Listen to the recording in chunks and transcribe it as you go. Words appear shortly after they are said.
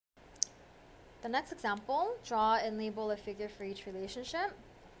The next example, draw and label a figure for each relationship.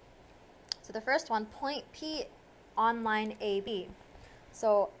 So the first one, point P on line AB.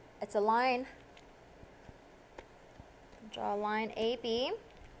 So it's a line, draw a line AB,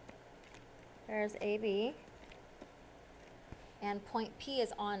 there's AB, and point P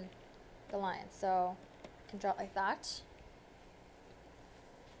is on the line. So I can draw it like that.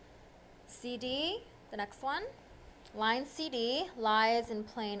 CD, the next one. Line CD lies in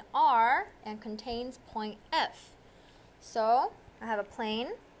plane R and contains point F. So I have a plane.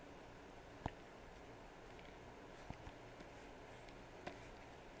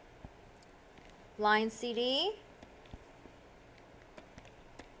 Line CD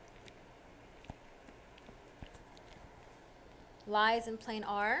lies in plane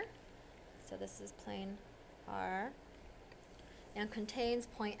R. So this is plane R. And contains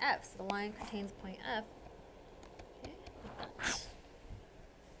point F. So the line contains point F.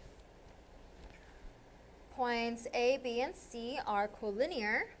 Points A, B, and C are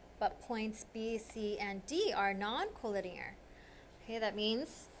collinear, but points B, C, and D are non-collinear. Okay, that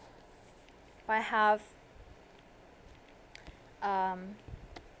means if I have, I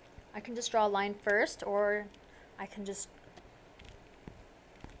can just draw a line first, or I can just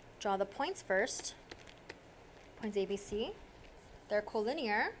draw the points first. Points A, B, C. They're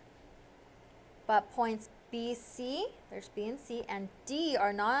collinear, but points B, C, there's B and C, and D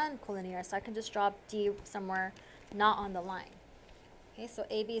are non-collinear, so I can just drop D somewhere not on the line. Okay, so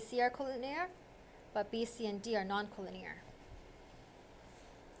A, B, C are collinear, but B, C, and D are non-collinear.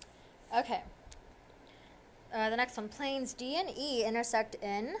 Okay, the next one, planes D and E intersect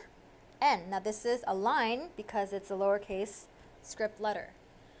in N. Now this is a line because it's a lowercase script letter.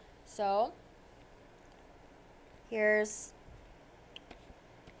 So here's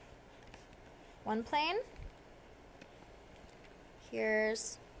one plane.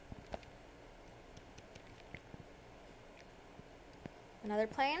 Here's another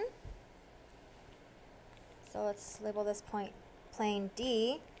plane. So let's label this point plane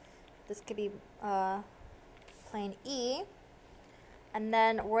D. This could be plane E. And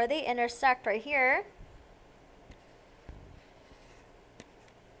then where they intersect right here,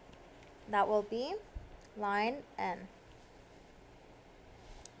 that will be line N.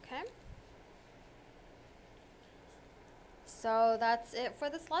 Okay? So that's it for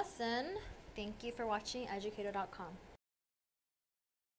this lesson. Thank you for watching Educator.com.